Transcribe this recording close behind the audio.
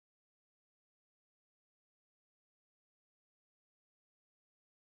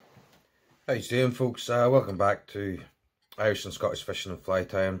How you doing, folks? Welcome back to Irish and Scottish Fishing and Fly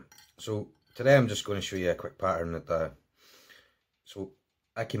Time. So today I'm just going to show you a quick pattern that so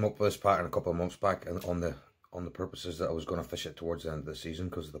I came up with this pattern a couple of months back, and on the purposes that I was going to fish it towards the end of the season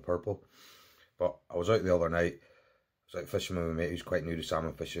because of the purple. But I was out the other night, I was out fishing with my mate who's quite new to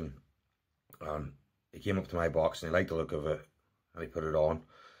salmon fishing, and he came up to my box and he liked the look of it and he put it on,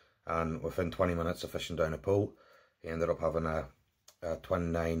 and within 20 minutes of fishing down a pool he ended up having a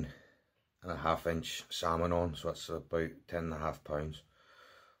 29.5 inch salmon on, so that's about 10.5 pounds.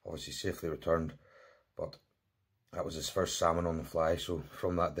 Obviously safely returned, but that was his first salmon on the fly. So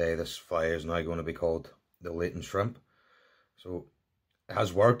from that day, this fly is now going to be called the Leighton shrimp. So it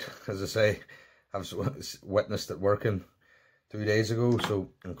has worked, as I say. I've witnessed it working 2 days ago, so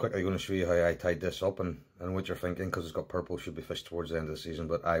I'm quickly going to show you how I tied this up and what you're thinking, because it's got purple, should be fished towards the end of the season,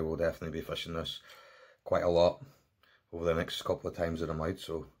 but I will definitely be fishing this quite a lot over the next couple of times that I'm out,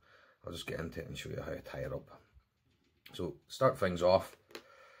 so I'll just get into it and show you how to tie it up. So start things off,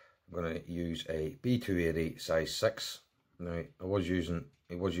 I'm going to use a B280 size 6. Now it was using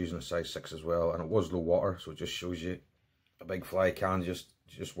a size 6 as well, and it was low water, so it just shows you a big fly can just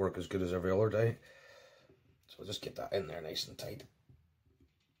work as good as every other day. So I'll just get that in there nice and tight.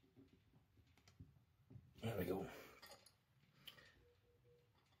 There we go.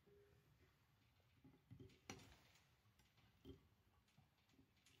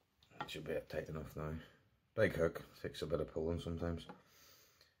 Should be tight enough now. Big hook, takes a bit of pulling sometimes.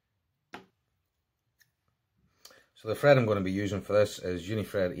 So the thread I'm going to be using for this is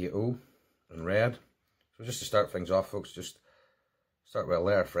UNI-THREAD 80 in red. So just to start things off, folks, just start with a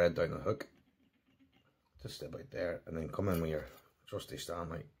layer of thread down the hook, just about there, and then come in with your trusty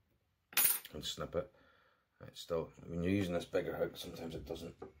Stanley and snip it. It's still, when you're using this bigger hook, sometimes it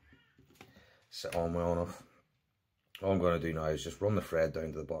doesn't sit on well enough. All I'm going to do now is just run the thread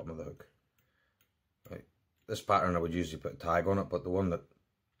down to the bottom of the hook. Right. This pattern I would usually put a tag on it, but the one that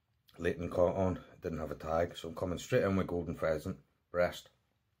Leighton caught on didn't have a tag, so I'm coming straight in with golden pheasant breast,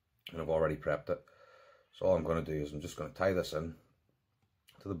 and I've already prepped it. So all I'm going to do is I'm just going to tie this in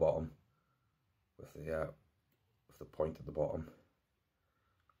to the bottom with the point at the bottom,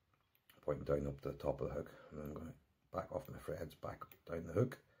 pointing down up to the top of the hook, and then I'm going to back off my threads back down the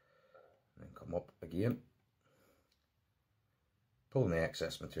hook, and then come up again, pulling the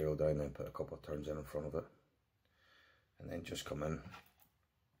excess material down, then put a couple of turns in front of it, and then just come in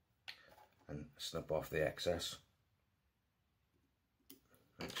and snip off the excess,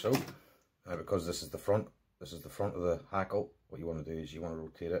 like so. Now because this is the front of the hackle, what you want to do is you want to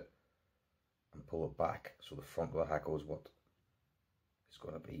rotate it and pull it back, so the front of the hackle is what is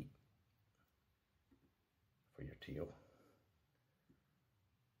going to be for your tail.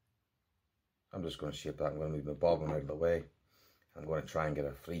 I'm just going to shape that. I'm going to move my bobbin out of the way. I'm going to try and get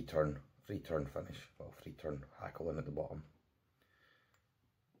a three turn finish, well, 3-turn hackle in at the bottom.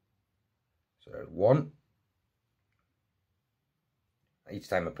 So there's one. Each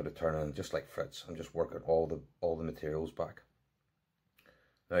time I put a turn in, just like Fritz, I'm just working all the materials back.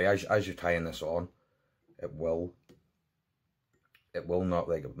 Now, as you're tying this on, it will not,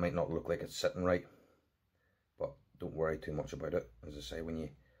 like, it might not look like it's sitting right, but don't worry too much about it. As I say,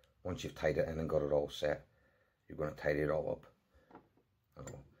 once you've tied it in and got it all set, you're going to tidy it all up.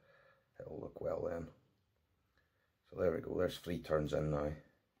 It'll look well then. So there we go, there's 3 turns in now. I'm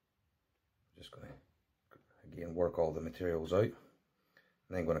just going to again work all the materials out, and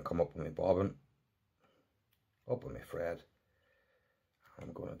then going to come up with my bobbin, up with my thread.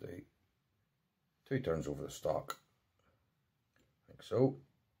 I'm going to do 2 turns over the stock, like so,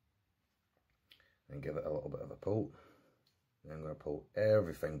 and give it a little bit of a pull. Then I'm going to pull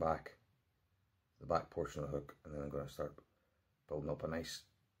everything back, the back portion of the hook, and then I'm going to start building up a nice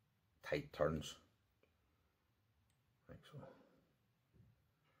tight turns, like so.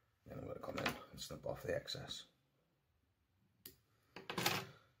 Then I'm going to come in and snip off the excess.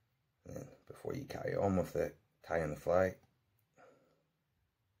 And then before you carry on with the tying the fly,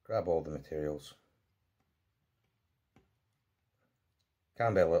 grab all the materials.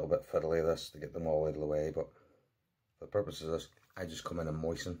 Can be a little bit fiddly this to get them all out of the way, but for the purpose of this, I just come in and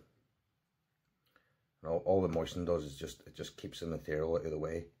moisten. And all the moisten does is it just keeps the material out of the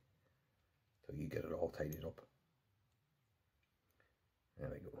way till you get it all tidied up.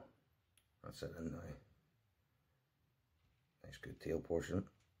 There we go. That's it in now. Nice good tail portion.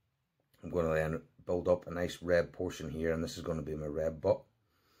 I'm going to then build up a nice red portion here, and this is going to be my red butt.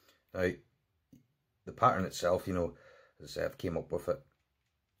 Now, the pattern itself, you know, as I say, I've came up with it.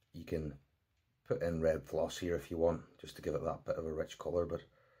 You can put in red floss here if you want, just to give it that bit of a rich colour, but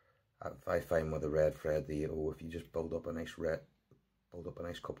I find with the red thread, if you just build up a nice build up a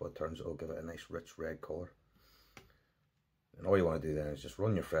nice couple of turns. It'll give it a nice rich red colour. And all you want to do then is just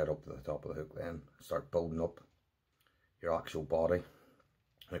run your thread up to the top of the hook, then start building up your actual body. And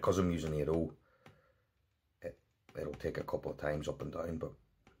because I'm using 8/0, it'll take a couple of times up and down, but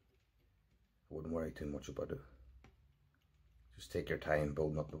I wouldn't worry too much about it. Just take your time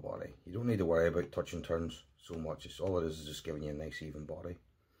building up the body. You don't need to worry about touching turns so much. It's all it is just giving you a nice even body.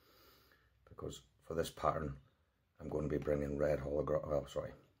 Because for this pattern, I'm going to be bringing I'm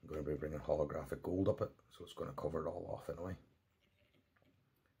going to be bringing holographic gold up it, so it's going to cover it all off anyway.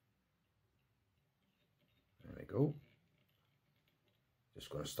 There we go. Just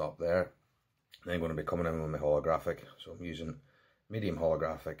going to stop there. Then I'm going to be coming in with my holographic, so I'm using medium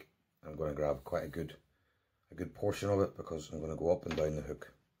holographic. I'm going to grab quite a good portion of it because I'm going to go up and down the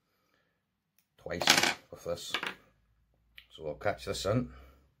hook twice with this. So I'll catch this in,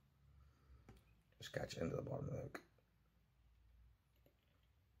 just catch it into the bottom of the hook.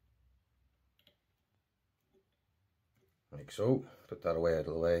 Like so, put that away out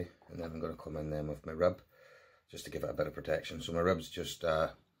of the way, and then I'm going to come in then with my rib, just to give it a bit of protection. So my rib's just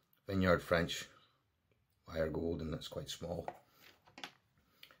VENIARD French wire gold, and it's quite small.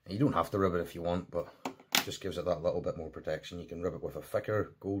 And you don't have to rib it if you want, but it just gives it that little bit more protection. You can rib it with a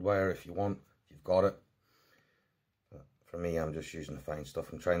thicker gold wire if you want, if you've got it. But for me, I'm just using the fine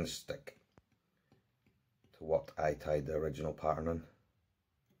stuff. I'm trying to stick to what I tied the original pattern in.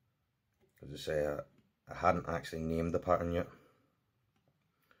 As I say, I hadn't actually named the pattern yet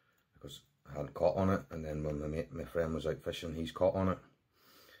because I hadn't caught on it, and then when my friend was out fishing, he's caught on it.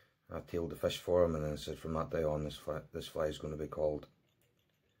 I tailed the fish for him, and then I said from that day on, this fly is going to be called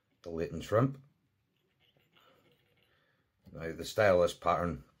the Leighton shrimp. Now the style of this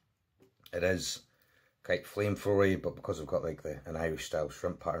pattern, it is quite flamethrowery, but because I've got like an Irish style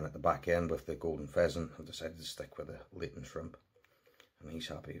shrimp pattern at the back end with the golden pheasant, I've decided to stick with the Leighton shrimp, and he's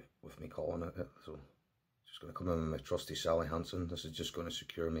happy with me calling it. So just going to come in with my trusty Sally Hansen. This is just going to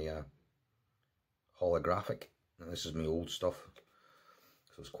secure me a holographic, and this is my old stuff,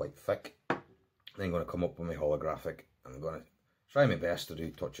 so it's quite thick. Then I'm going to come up with my holographic, and I'm going to try my best to do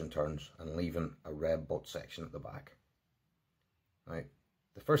touch and turns and leaving a red butt section at the back. Right,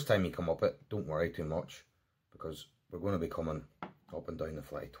 the first time you come up it, don't worry too much, because we're going to be coming up and down the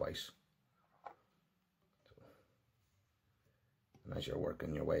fly twice. And as you're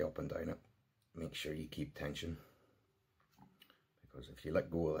working your way up and down it, make sure you keep tension, because if you let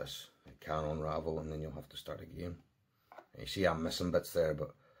go of this, it can unravel and then you'll have to start again. And you see I'm missing bits there,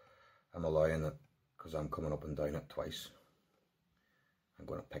 but I'm allowing it because I'm coming up and down it twice. I'm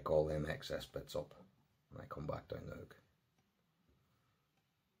going to pick all them excess bits up when I come back down the hook.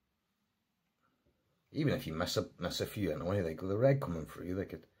 Even if you miss a few anyway, like with the red coming through, they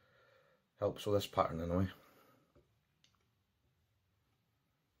could help with this pattern anyway.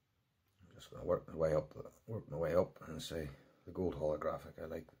 I'm just going to work my way up, and say the gold holographic. I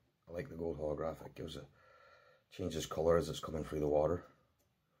like the gold holographic. Gives it, changes colour as it's coming through the water.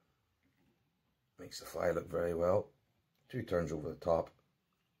 Makes the fly look very well. 2 turns over the top.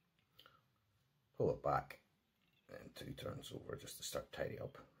 Pull it back, and 2 turns over just to start tidy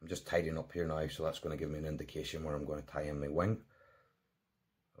up. I'm just tidying up here now, so that's going to give me an indication where I'm going to tie in my wing.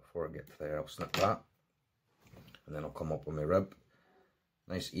 Before I get there, I'll snip that, and then I'll come up with my rib.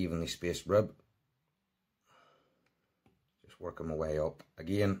 Nice evenly spaced rib. Just working my way up.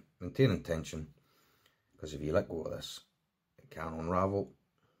 Again, maintaining tension, because if you let go of this, it can unravel.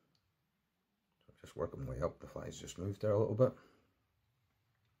 So just working my way up. The fly's just moved there a little bit.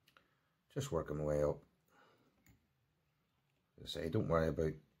 Just working my way up. As I say, don't worry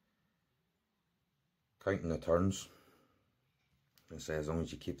about counting the turns. As I say, as long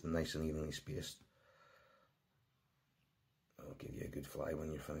as you keep them nice and evenly spaced, it'll give you a good fly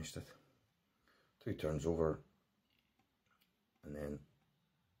when you're finished it. 2 turns over, and then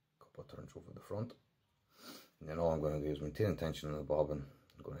a couple of turns over the front. And then all I'm going to do is maintain tension in the bobbin.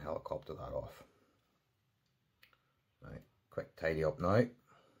 I'm going to helicopter that off. Right, quick tidy up now.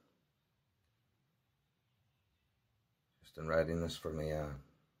 Just in readiness for my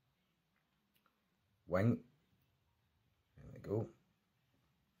wing. There we go.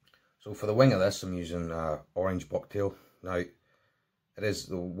 So for the wing of this, I'm using orange bucktail. Now, it is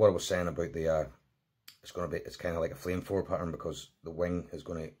what I was saying about the it's kind of like a flamethrower pattern, because the wing is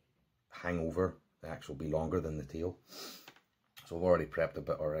going to hang over. The axe will be longer than the tail. So I've already prepped a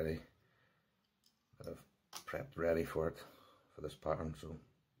bit already. I've prepped ready for it, for this pattern. So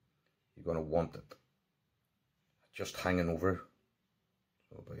you're going to want it just hanging over,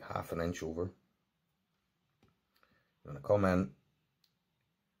 so about ½ an inch over. I'm going to come in,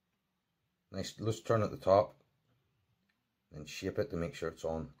 nice loose turn at the top, then shape it to make sure it's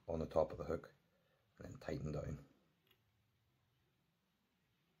on the top of the hook, and then tighten down.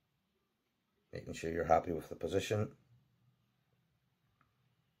 Making sure you're happy with the position.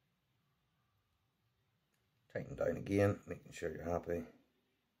 Tighten down again, making sure you're happy.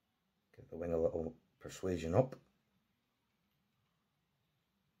 Give the wing a little persuasion up.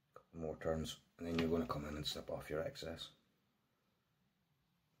 A couple more turns, and then you're going to come in and snip off your excess.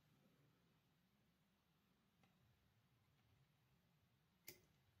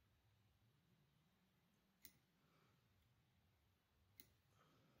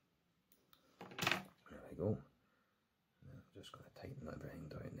 There we go. I'm just going to tighten everything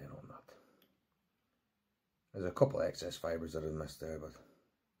down there on that. There's a couple of excess fibres that I missed there, but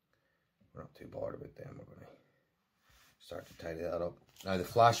we're not too bothered about them. We're going to start to tidy that up. Now the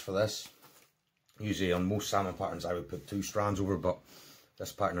flash for this, usually on most salmon patterns I would put 2 strands over, but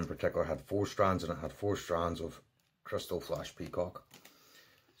this pattern in particular had 4 strands, and it had 4 strands of crystal flash peacock.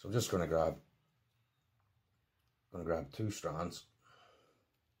 So I'm just going to grab 2 strands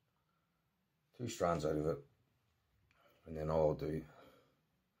out of it, and then all I'll do is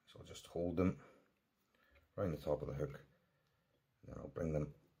I'll just hold them around the top of the hook, and then I'll bring them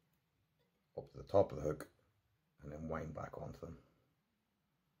up to the top of the hook and then wind back onto them,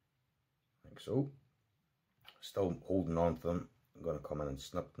 like so. Still holding on to them, I'm going to come in and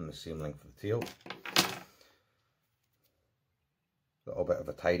snip them the same length of the tail. A little bit of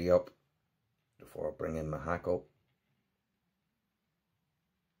a tidy up before I bring in my hackle,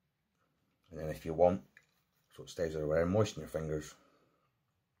 and then if you want, so it stays out of the way, moisten your fingers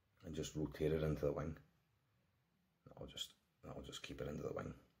and just rotate it into the wing. That'll just keep it into the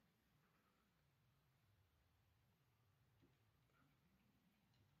wing.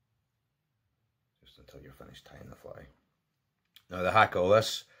 Just until you're finished tying the fly. Now the hackle,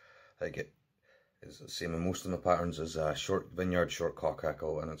 this, like it is the same in most of my patterns, is a VENIARD short cock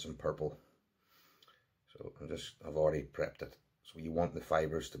hackle, and it's in purple. So I've already prepped it. So you want the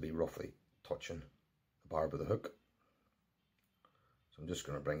fibres to be roughly touching the barb of the hook. So I'm just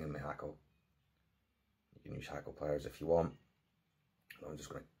going to bring in my hackle. You can use hackle pliers if you want. I'm just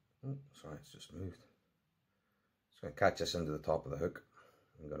going to, oh, sorry, it's just moved. Just going to catch this into the top of the hook.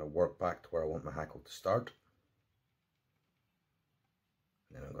 I'm going to work back to where I want my hackle to start.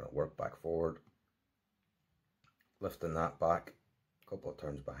 And then I'm going to work back forward, lifting that back, a couple of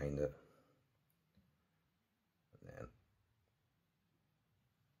turns behind it. And then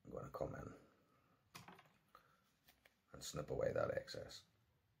I'm going to come in and snip away that excess.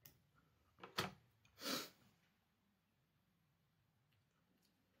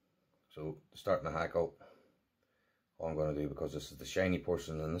 So to start my hackle, all I'm going to do, because this is the shiny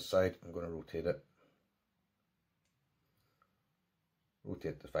portion on this side, I'm going to rotate it.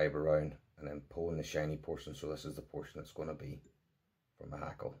 Rotate the fibre around and then pull in the shiny portion. So this is the portion that's going to be from the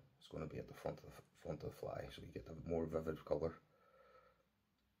hackle. It's going to be at the front of the fly, so you get the more vivid colour.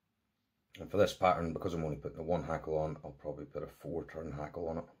 And for this pattern, because I'm only putting the 1 hackle on, I'll probably put a 4 turn hackle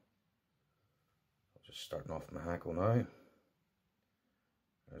on it. I'm just starting off my hackle now.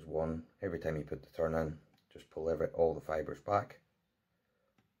 There's 1. Every time you put the turn in, just pull all the fibres back.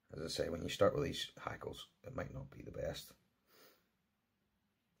 As I say, when you start with these hackles, it might not be the best,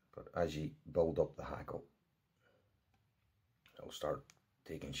 but as you build up the hackle, it'll start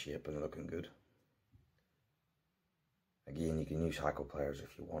taking shape and looking good. Again, you can use hackle pliers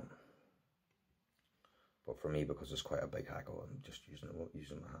if you want, but for me, because it's quite a big hackle, I'm just using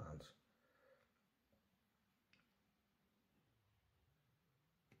my hands.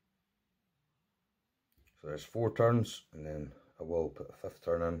 So there's 4 turns, and then I will put a 5th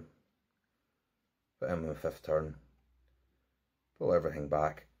turn in. Put in my 5th turn, pull everything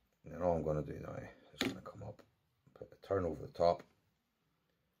back, and then all I'm going to do now is going to come up, put the turn over the top,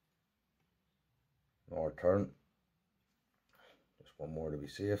 more turn, just 1 more to be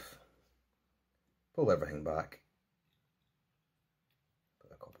safe, pull everything back,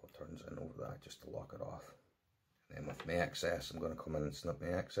 put a couple of turns in over that just to lock it off, and then with my excess, I'm going to come in and snip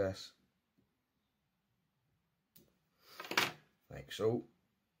my excess. Like so.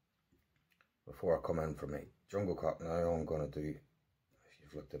 Before I come in for my jungle cock now, all I'm going to do, if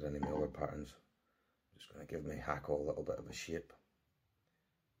you've looked at any of my other patterns, I'm just going to give my hackle a little bit of a shape,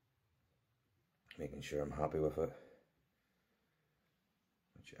 making sure I'm happy with it,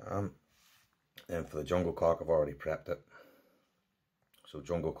 which I am. And for the jungle cock, I've already prepped it. So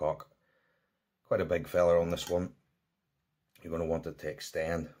jungle cock, quite a big fella on this one. You're going to want it to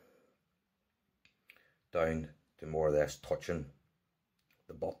extend down to more or less touching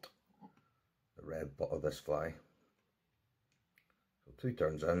the butt, the red butt of this fly. So 2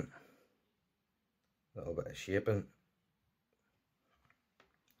 turns in, a little bit of shaping,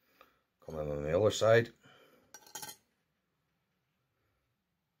 Come in on the other side.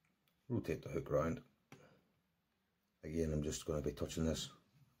 Rotate the hook round. Again, I'm just going to be touching this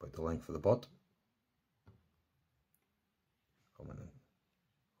about the length of the butt. Come in and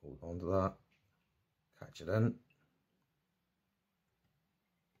hold on to that. Catch it in.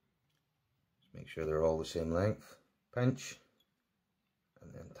 Just make sure they're all the same length. Pinch.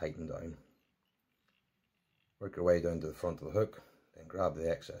 And then tighten down. Work your way down to the front of the hook. Then grab the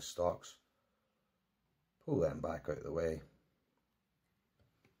excess stalks. Pull them back out of the way.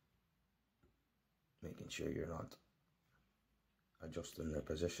 Making sure you're not adjusting their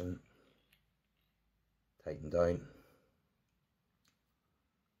position. Tighten down.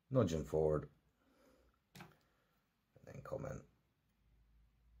 Nudge them forward. And then come in.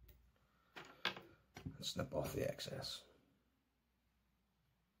 And snip off the excess.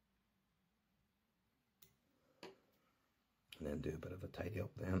 And then do a bit of a tidy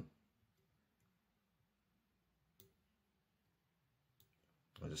up then.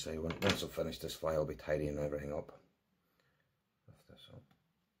 As I say, once I've finished this file, I'll be tidying everything up. Lift this up.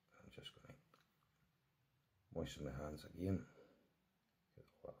 I'm just going to moisten my hands again. Get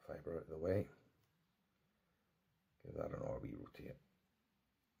all that fibre out of the way. Give that an RB rotate.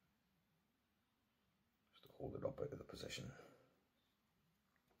 Just to hold it up out of the position.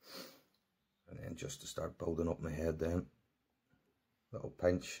 And then just to start building up my head then. Little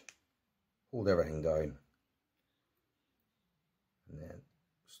pinch. Hold everything down. And then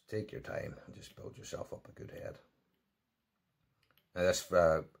just take your time and just build yourself up a good head. Now this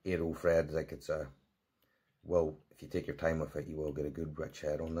 8/0 thread, like it's a, well, if you take your time with it, you will get a good rich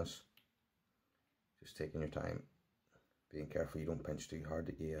head on this. Just taking your time, being careful you don't pinch too hard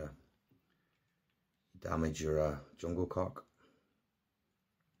that you damage your jungle cock.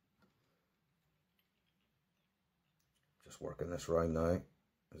 Just working this round now,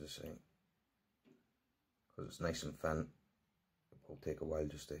 as I say, because it's nice and thin. It will take a while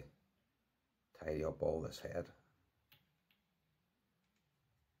just to tidy up all this head.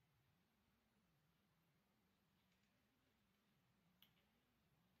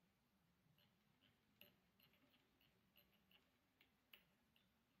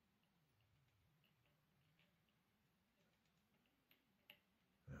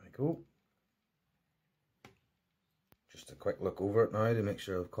 There we go. Just a quick look over it now to make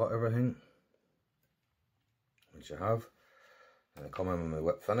sure I've caught everything, which I have. And I come in with my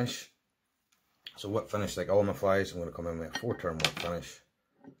whip finish. So whip finish, like all my flies, I'm going to come in with a 4-turn whip finish.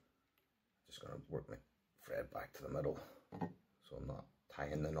 Just going to work my thread back to the middle, so I'm not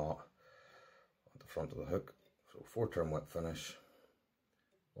tying the knot at the front of the hook. So 4-turn whip finish.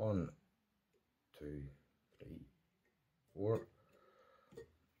 1, 2, 3, 4.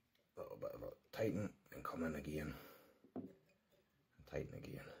 A little bit of a tighten and come in again. And tighten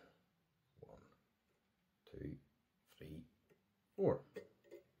again. 1, 2, 3, 4.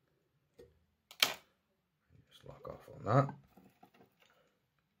 Just lock off on that.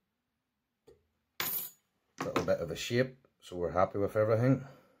 Little bit of a shape, so we're happy with everything.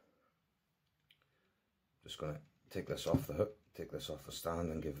 Just going to take this off the hook, take this off the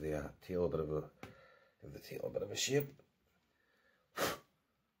stand, and give the tail a bit of a shape.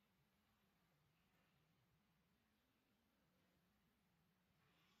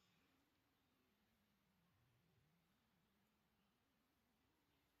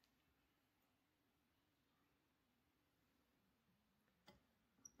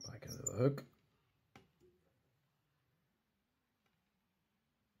 Back into the hook.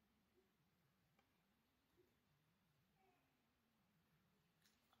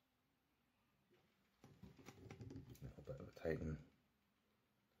 A little bit of a tighten.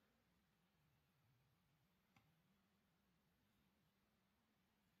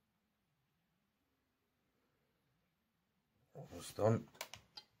 Almost done.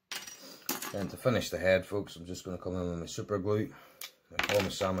 And to finish the head, folks, I'm just going to come in with my super glue. Like all my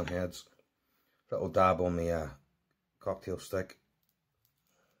salmon heads, little dab on the cocktail stick,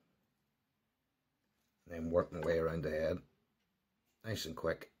 and then work my way around the head, nice and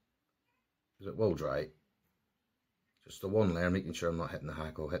quick, because it will dry. Just the one layer, making sure I'm not hitting the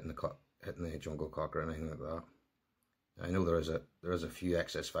hackle, hitting the jungle cock or anything like that. I know there is a few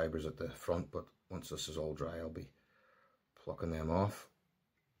excess fibres at the front, but once this is all dry, I'll be plucking them off.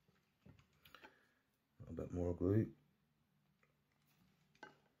 A little bit more glue.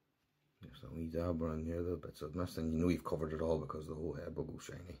 Just a wee dab around here, the bits I've missed, and you know you've covered it all because the whole head will go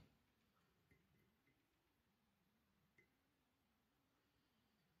shiny.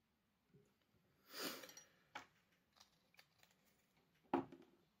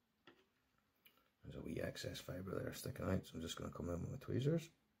 There's a wee excess fibre there sticking out, so I'm just going to come in with my tweezers.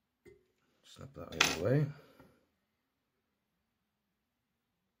 snip that out of the way.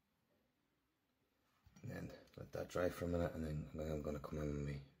 And then let that dry for a minute, and then I'm going to come in with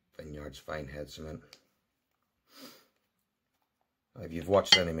my VENIARD's fine head cement. If you've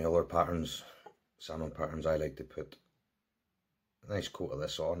watched any of my other patterns, salmon patterns, I like to put a nice coat of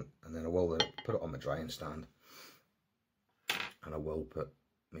this on, and then I will put it on my drying stand, and I will put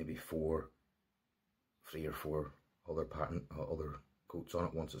maybe 3 or 4 other coats on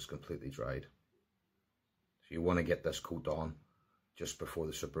it once it's completely dried. So you want to get this coat on just before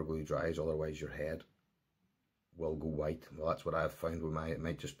the super glue dries, otherwise your head will go white. Well, that's what I've found with it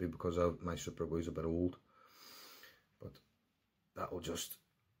might just be because my super glue is a bit old, but that will just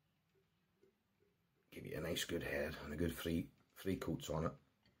give you a nice good head and a good three coats on it.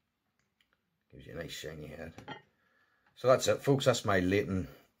 Gives you a nice shiny head. So that's it, folks. That's my Leighton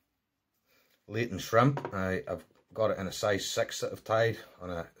shrimp. I've got it in a size 6 that I've tied on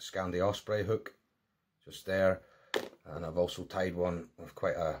a Scandi Osprey hook just there, and I've also tied one with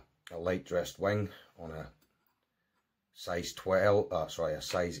quite a light dressed wing on a size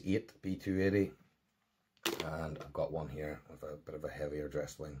 8 B280, and I've got one here with a bit of a heavier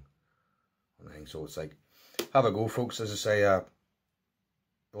dressed wing on the thing. So it's like, have a go, folks. As I say, the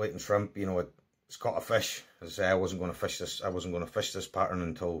Leighton shrimp, you know, it's caught a fish. As I say, I wasn't going to fish this pattern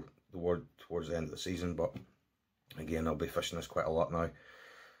until towards the end of the season, but again, I'll be fishing this quite a lot now.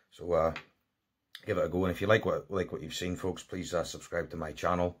 So give it a go, and if you like what you've seen, folks, please subscribe to my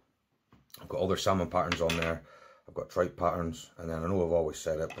channel. I've got other salmon patterns on there. I've got trout patterns, and then I know I've always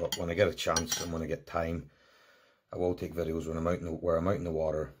said it, but when I get a chance and when I get time, I will take videos when I'm out in the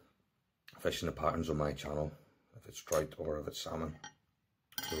water fishing the patterns on my channel, if it's trout or if it's salmon.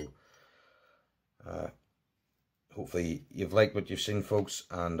 So hopefully you've liked what you've seen, folks,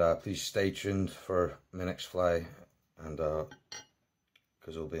 and please stay tuned for my next fly, and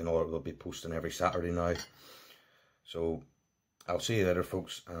because they'll be posting every Saturday now. So I'll see you later,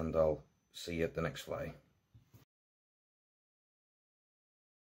 folks, and I'll see you at the next fly.